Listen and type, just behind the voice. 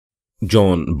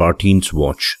John Bartine's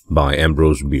Watch by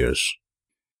Ambrose Bierce.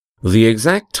 The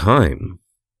exact time?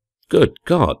 Good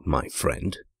God, my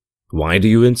friend, why do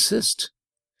you insist?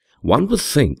 One would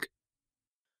think.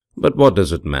 But what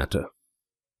does it matter?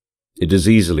 It is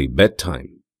easily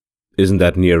bedtime. Isn't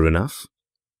that near enough?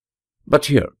 But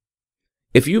here,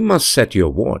 if you must set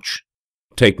your watch,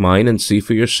 take mine and see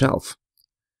for yourself.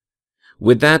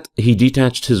 With that, he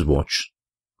detached his watch,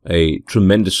 a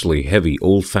tremendously heavy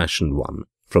old-fashioned one,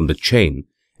 from the chain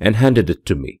and handed it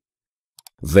to me,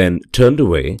 then turned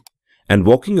away and,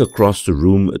 walking across the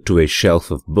room to a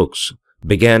shelf of books,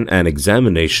 began an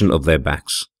examination of their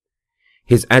backs.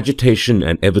 His agitation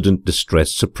and evident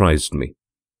distress surprised me.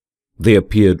 They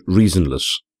appeared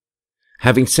reasonless.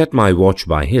 Having set my watch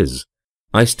by his,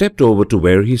 I stepped over to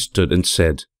where he stood and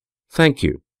said, "Thank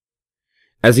you."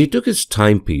 As he took his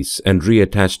timepiece and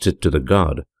reattached it to the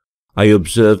guard, I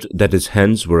observed that his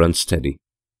hands were unsteady.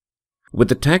 With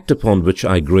the tact upon which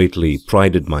I greatly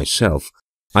prided myself,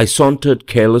 I sauntered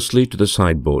carelessly to the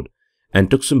sideboard and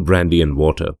took some brandy and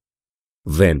water.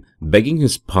 Then, begging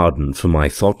his pardon for my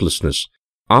thoughtlessness,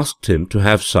 asked him to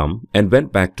have some and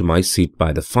went back to my seat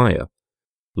by the fire,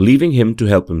 leaving him to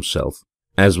help himself,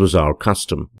 as was our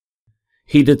custom.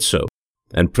 He did so,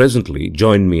 and presently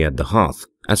joined me at the hearth,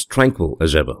 as tranquil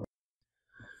as ever.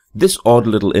 This odd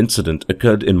little incident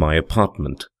occurred in my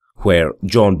apartment, where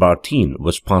John Bartine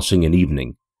was passing an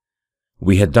evening.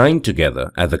 We had dined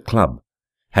together at the club,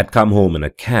 had come home in a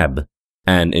cab,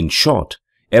 and, in short,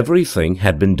 everything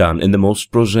had been done in the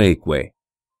most prosaic way.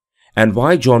 And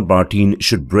why John Bartine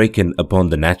should break in upon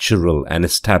the natural and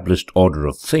established order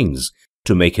of things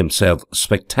to make himself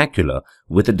spectacular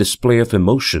with a display of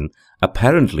emotion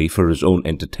apparently for his own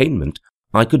entertainment,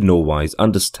 I could nowise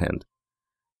understand.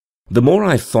 The more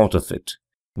I thought of it,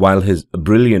 while his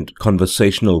brilliant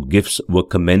conversational gifts were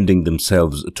commending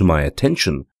themselves to my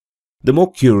attention, the more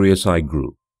curious I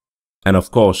grew, and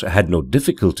of course had no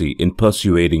difficulty in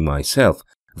persuading myself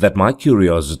that my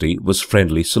curiosity was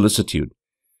friendly solicitude.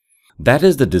 That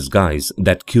is the disguise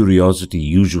that curiosity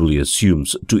usually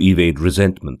assumes to evade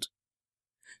resentment.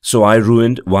 So I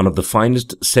ruined one of the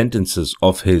finest sentences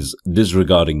of his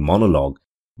disregarding monologue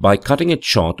by cutting it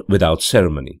short without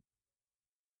ceremony.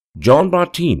 "John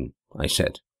Bartine," I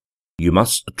said, "you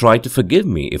must try to forgive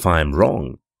me if I am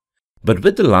wrong, but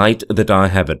with the light that I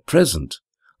have at present,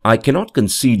 I cannot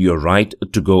concede your right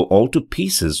to go all to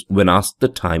pieces when asked the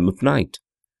time of night.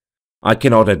 I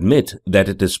cannot admit that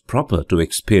it is proper to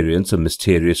experience a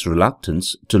mysterious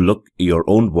reluctance to look your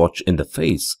own watch in the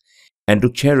face, and to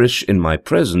cherish in my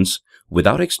presence,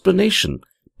 without explanation,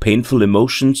 painful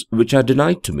emotions which are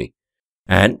denied to me,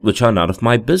 and which are none of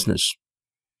my business."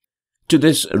 To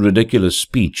this ridiculous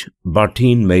speech,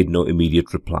 Bartine made no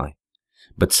immediate reply,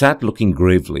 but sat looking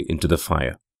gravely into the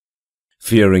fire.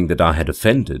 Fearing that I had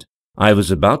offended, I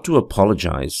was about to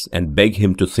apologize and beg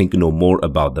him to think no more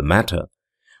about the matter,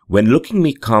 when, looking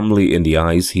me calmly in the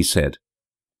eyes, he said,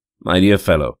 "My dear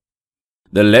fellow,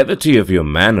 the levity of your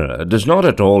manner does not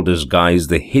at all disguise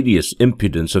the hideous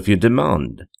impudence of your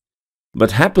demand.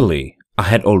 But happily I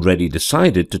had already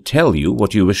decided to tell you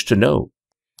what you wish to know,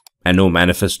 and no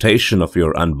manifestation of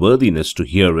your unworthiness to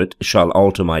hear it shall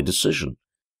alter my decision.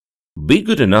 Be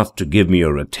good enough to give me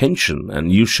your attention,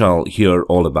 and you shall hear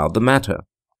all about the matter.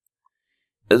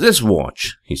 This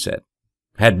watch," he said,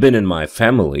 "had been in my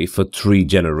family for 3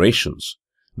 generations,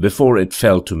 before it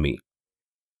fell to me.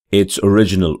 Its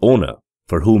original owner,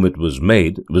 for whom it was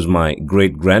made, was my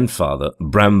great-grandfather,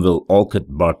 Bramwell Olcott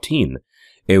Bartine,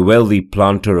 a wealthy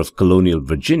planter of colonial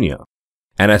Virginia,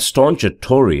 and as staunch a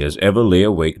Tory as ever lay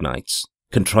awake nights,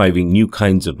 contriving new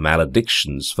kinds of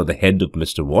maledictions for the head of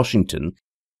Mr. Washington,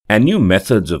 and new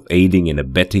methods of aiding and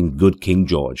abetting good King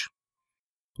George.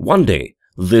 One day,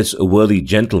 this worthy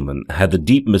gentleman had the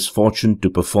deep misfortune to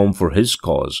perform for his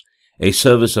cause a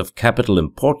service of capital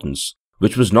importance,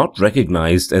 which was not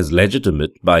recognized as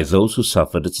legitimate by those who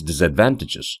suffered its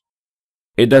disadvantages.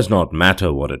 It does not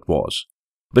matter what it was,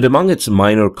 but among its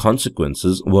minor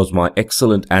consequences was my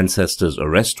excellent ancestor's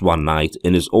arrest one night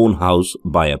in his own house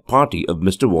by a party of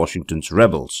Mr. Washington's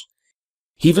rebels.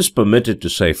 He was permitted to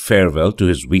say farewell to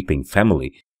his weeping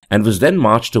family, and was then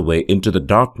marched away into the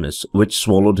darkness which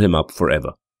swallowed him up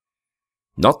forever.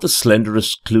 Not the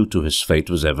slenderest clue to his fate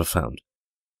was ever found.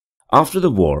 After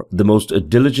the war, the most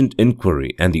diligent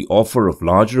inquiry and the offer of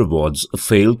large rewards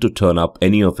failed to turn up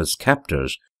any of his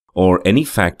captors or any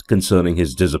fact concerning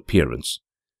his disappearance.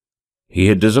 He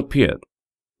had disappeared,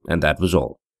 and that was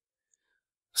all.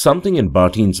 Something in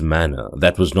Bartine's manner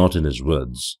that was not in his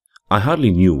words, I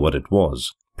hardly knew what it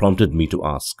was, prompted me to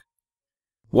ask,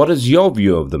 "What is your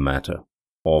view of the matter,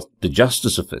 of the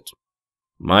justice of it?"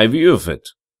 My view of it,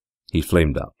 he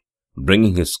flamed out,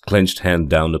 bringing his clenched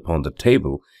hand down upon the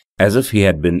table as if he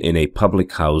had been in a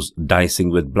public house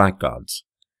dicing with blackguards.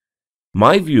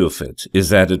 My view of it is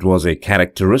that it was a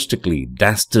characteristically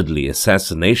dastardly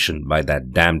assassination by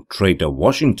that damned traitor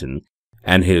Washington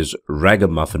and his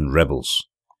ragamuffin rebels.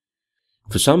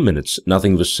 For some minutes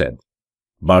nothing was said.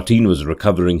 Bartine was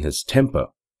recovering his temper,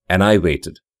 and I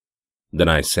waited. Then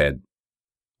I said,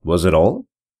 "Was it all?"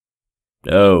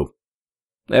 "No,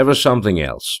 there was something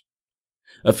else.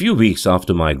 A few weeks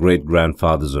after my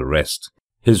great-grandfather's arrest,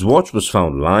 his watch was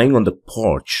found lying on the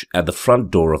porch at the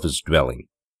front door of his dwelling.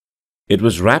 It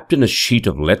was wrapped in a sheet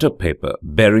of letter paper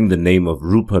bearing the name of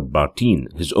Rupert Bartine,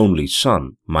 his only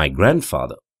son, my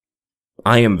grandfather.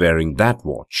 I am wearing that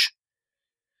watch."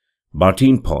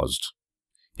 Bartine paused.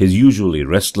 His usually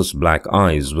restless black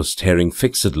eyes were staring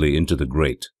fixedly into the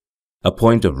grate, a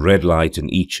point of red light in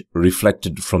each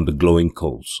reflected from the glowing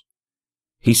coals.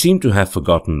 He seemed to have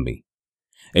forgotten me.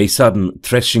 A sudden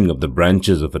threshing of the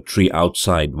branches of a tree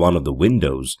outside one of the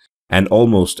windows, and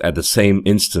almost at the same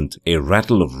instant a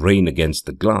rattle of rain against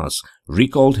the glass,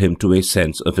 recalled him to a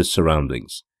sense of his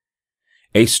surroundings.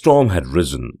 A storm had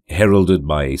risen, heralded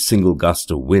by a single gust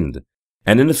of wind,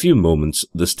 and in a few moments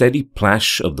the steady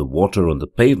plash of the water on the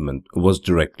pavement was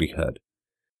directly heard.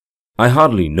 I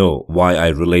hardly know why I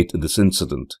relate this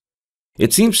incident.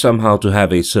 It seems somehow to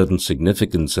have a certain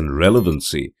significance and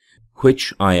relevancy,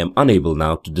 which I am unable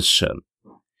now to discern.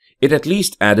 It at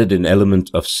least added an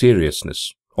element of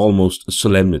seriousness, almost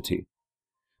solemnity.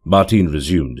 Bartine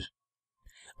resumed,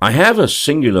 "I have a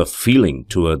singular feeling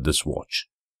toward this watch,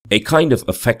 a kind of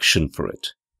affection for it.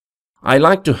 I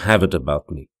like to have it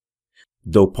about me,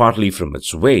 though partly from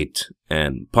its weight,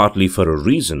 and partly for a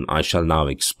reason I shall now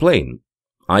explain.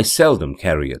 I seldom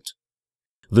carry it.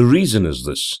 The reason is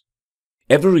this.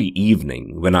 Every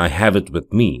evening, when I have it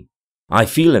with me, I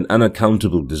feel an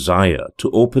unaccountable desire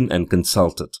to open and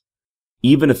consult it,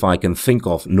 even if I can think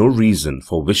of no reason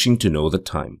for wishing to know the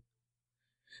time.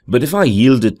 But if I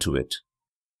yielded to it,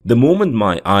 the moment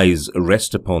my eyes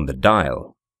rest upon the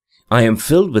dial, I am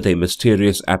filled with a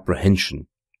mysterious apprehension,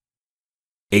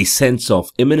 a sense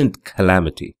of imminent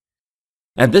calamity,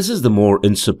 and this is the more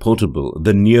insupportable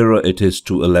the nearer it is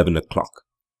to 11 o'clock,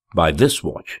 by this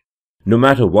watch, no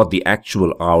matter what the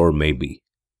actual hour may be.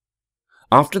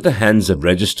 After the hands have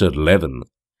registered 11,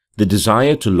 the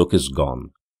desire to look is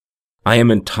gone. I am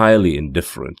entirely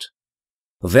indifferent.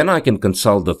 Then I can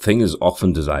consult the thing as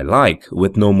often as I like,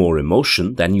 with no more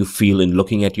emotion than you feel in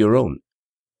looking at your own.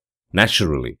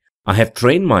 Naturally, I have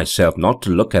trained myself not to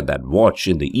look at that watch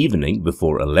in the evening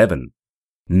before 11.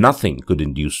 Nothing could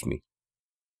induce me.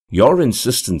 Your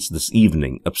insistence this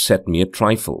evening upset me a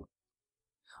trifle.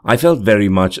 I felt very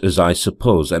much as I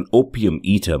suppose an opium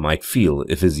eater might feel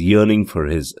if his yearning for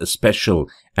his special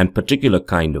and particular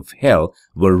kind of hell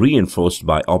were reinforced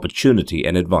by opportunity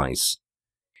and advice.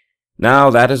 Now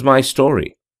that is my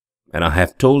story, and I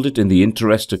have told it in the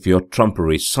interest of your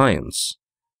trumpery science.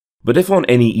 But if on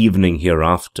any evening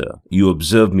hereafter you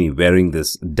observe me wearing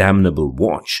this damnable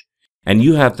watch, and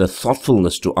you have the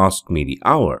thoughtfulness to ask me the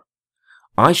hour,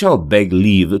 I shall beg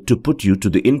leave to put you to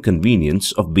the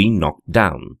inconvenience of being knocked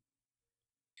down."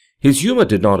 His humour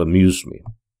did not amuse me.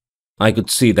 I could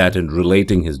see that in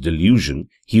relating his delusion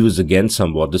he was again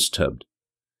somewhat disturbed.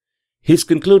 His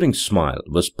concluding smile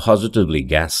was positively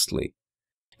ghastly,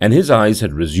 and his eyes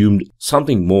had resumed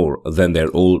something more than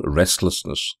their old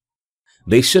restlessness.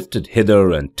 They shifted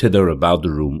hither and thither about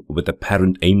the room with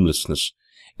apparent aimlessness,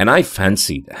 and I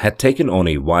fancied had taken on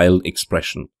a wild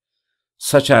expression,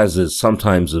 such as is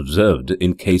sometimes observed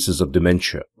in cases of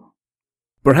dementia.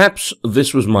 Perhaps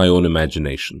this was my own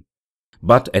imagination,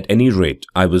 but at any rate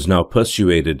I was now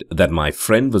persuaded that my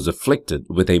friend was afflicted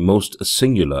with a most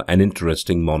singular and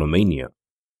interesting monomania.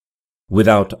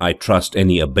 Without, I trust,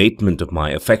 any abatement of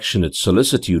my affectionate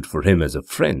solicitude for him as a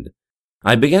friend,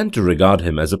 I began to regard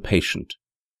him as a patient,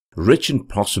 rich in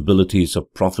possibilities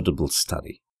of profitable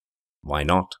study. Why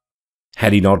not?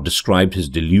 Had he not described his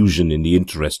delusion in the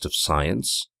interest of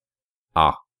science?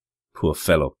 Ah, poor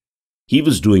fellow, he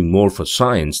was doing more for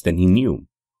science than he knew.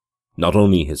 Not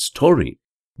only his story,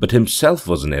 but himself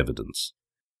was in evidence.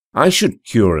 I should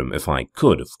cure him if I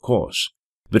could, of course,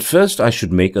 but first I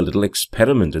should make a little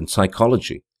experiment in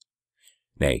psychology.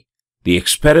 Nay, the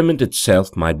experiment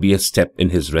itself might be a step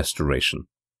in his restoration.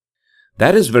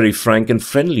 "That is very frank and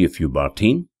friendly of you,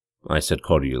 Bartine," I said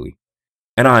cordially,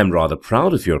 "and I am rather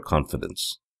proud of your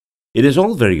confidence. It is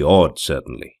all very odd,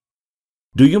 certainly.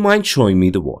 Do you mind showing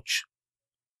me the watch?"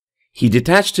 He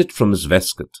detached it from his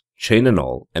waistcoat, chain and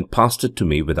all, and passed it to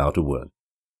me without a word.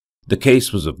 The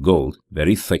case was of gold,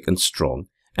 very thick and strong,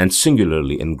 and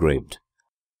singularly engraved.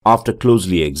 After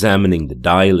closely examining the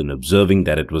dial and observing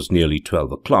that it was nearly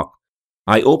 12 o'clock,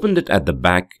 I opened it at the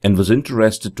back and was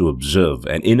interested to observe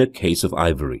an inner case of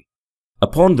ivory,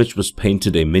 upon which was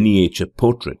painted a miniature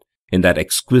portrait in that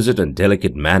exquisite and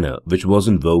delicate manner which was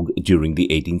in vogue during the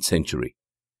 18th century.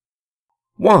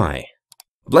 "Why,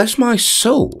 bless my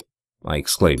soul!" I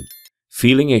exclaimed,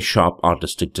 feeling a sharp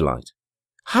artistic delight.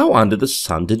 "How under the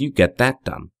sun did you get that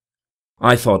done?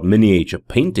 I thought miniature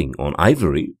painting on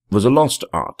ivory was a lost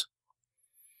art."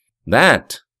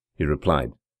 "That," he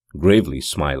replied, gravely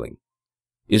smiling,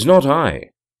 "is not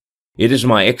I. It is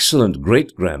my excellent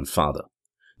great-grandfather,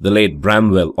 the late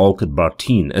Bramwell Alcott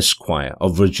Bartine, Esquire,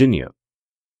 of Virginia.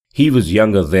 He was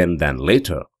younger then than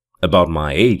later, about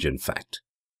my age, in fact.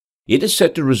 It is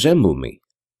said to resemble me.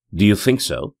 Do you think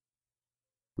so?"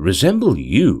 "Resemble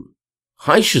you?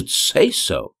 I should say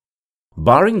so.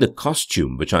 Barring the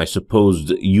costume, which I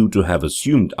supposed you to have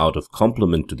assumed out of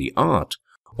compliment to the art,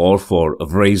 or for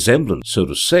resemblance, so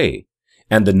to say,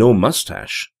 and the no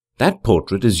moustache, that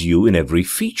portrait is you in every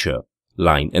feature,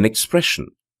 line, and expression."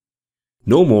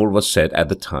 No more was said at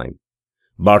the time.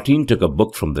 Bartine took a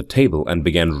book from the table and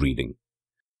began reading.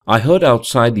 I heard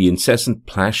outside the incessant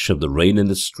plash of the rain in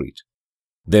the street.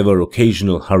 There were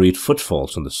occasional hurried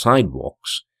footfalls on the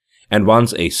sidewalks, and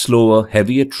once a slower,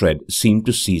 heavier tread seemed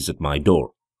to seize at my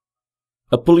door.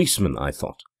 A policeman, I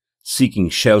thought, seeking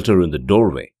shelter in the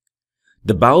doorway.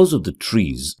 The boughs of the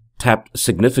trees tapped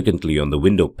significantly on the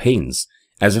window panes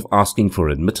as if asking for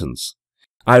admittance.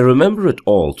 I remember it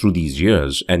all through these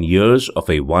years and years of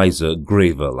a wiser,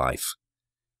 graver life.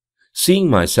 Seeing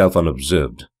myself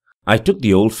unobserved, I took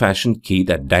the old-fashioned key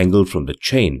that dangled from the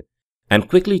chain and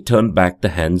quickly turned back the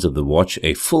hands of the watch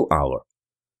a full hour.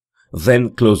 Then,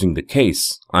 closing the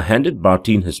case, I handed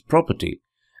Bartine his property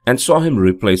and saw him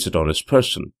replace it on his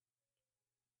person.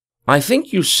 "I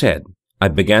think you said," I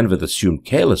began with assumed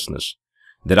carelessness,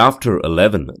 "that after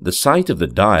 11 the sight of the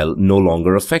dial no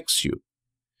longer affects you.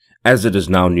 As it is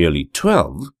now nearly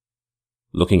 12,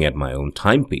 looking at my own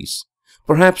timepiece,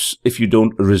 perhaps if you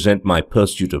don't resent my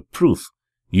pursuit of proof,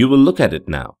 you will look at it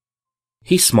now."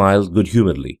 He smiled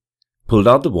good-humouredly, pulled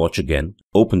out the watch again,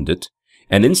 opened it,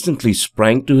 and instantly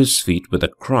sprang to his feet with a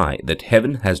cry that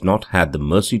heaven has not had the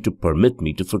mercy to permit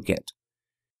me to forget.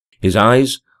 His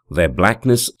eyes, their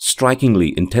blackness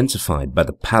strikingly intensified by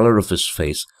the pallor of his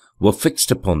face, were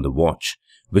fixed upon the watch,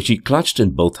 which he clutched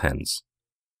in both hands.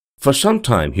 For some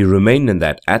time he remained in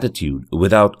that attitude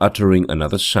without uttering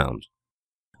another sound.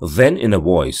 Then, in a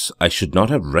voice I should not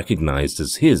have recognized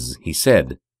as his, he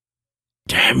said,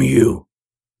 "Damn you!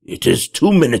 It is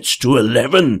 2 minutes to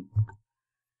 11."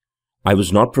 I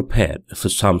was not prepared for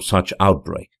some such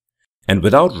outbreak, and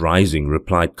without rising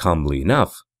replied calmly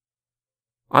enough,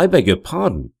 "I beg your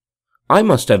pardon. I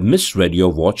must have misread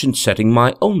your watch in setting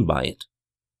my own by it."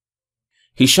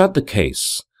 He shut the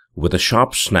case with a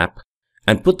sharp snap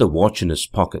and put the watch in his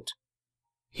pocket.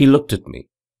 He looked at me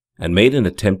and made an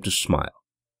attempt to smile,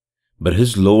 but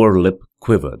his lower lip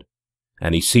quivered,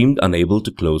 and he seemed unable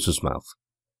to close his mouth.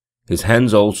 His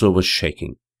hands also were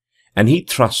shaking, and he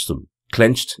thrust them,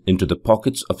 clenched, into the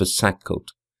pockets of his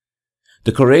sack-coat.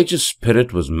 The courageous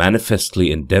spirit was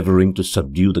manifestly endeavouring to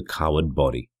subdue the coward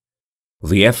body.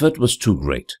 The effort was too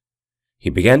great. He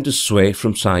began to sway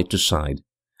from side to side,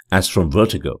 as from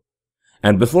vertigo,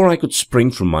 and before I could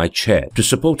spring from my chair to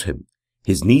support him,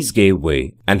 his knees gave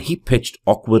way, and he pitched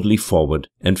awkwardly forward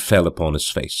and fell upon his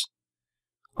face.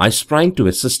 I sprang to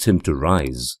assist him to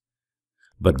rise.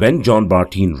 But when John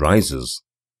Bartine rises,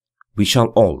 we shall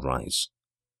all rise.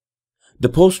 The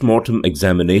post-mortem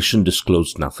examination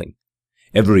disclosed nothing.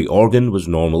 Every organ was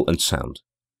normal and sound.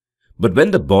 But when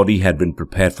the body had been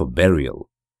prepared for burial,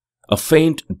 a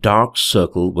faint, dark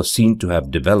circle was seen to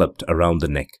have developed around the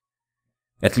neck.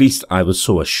 At least I was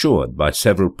so assured by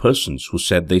several persons who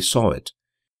said they saw it,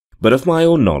 but of my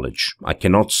own knowledge I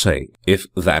cannot say if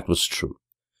that was true.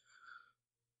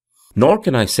 Nor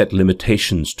can I set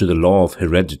limitations to the law of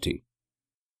heredity.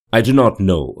 I do not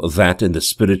know that in the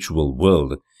spiritual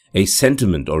world a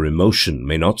sentiment or emotion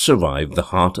may not survive the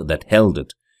heart that held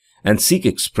it, and seek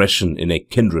expression in a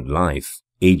kindred life,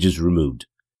 ages removed.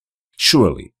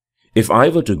 Surely, if I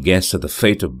were to guess at the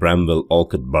fate of Bramwell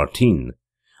Alcott Bartine,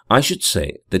 I should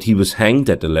say that he was hanged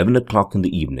at 11 o'clock in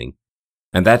the evening,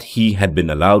 and that he had been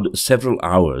allowed several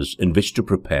hours in which to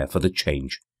prepare for the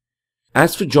change.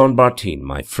 As for John Bartine,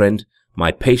 my friend,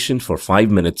 my patient for 5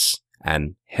 minutes,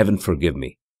 and, heaven forgive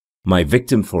me, my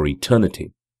victim for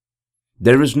eternity,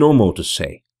 there is no more to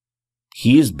say.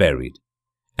 He is buried,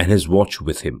 and his watch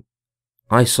with him.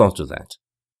 I saw to that.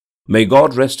 May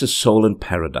God rest his soul in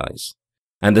paradise,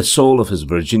 and the soul of his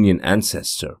Virginian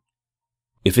ancestor,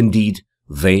 if indeed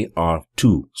they are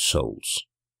two souls.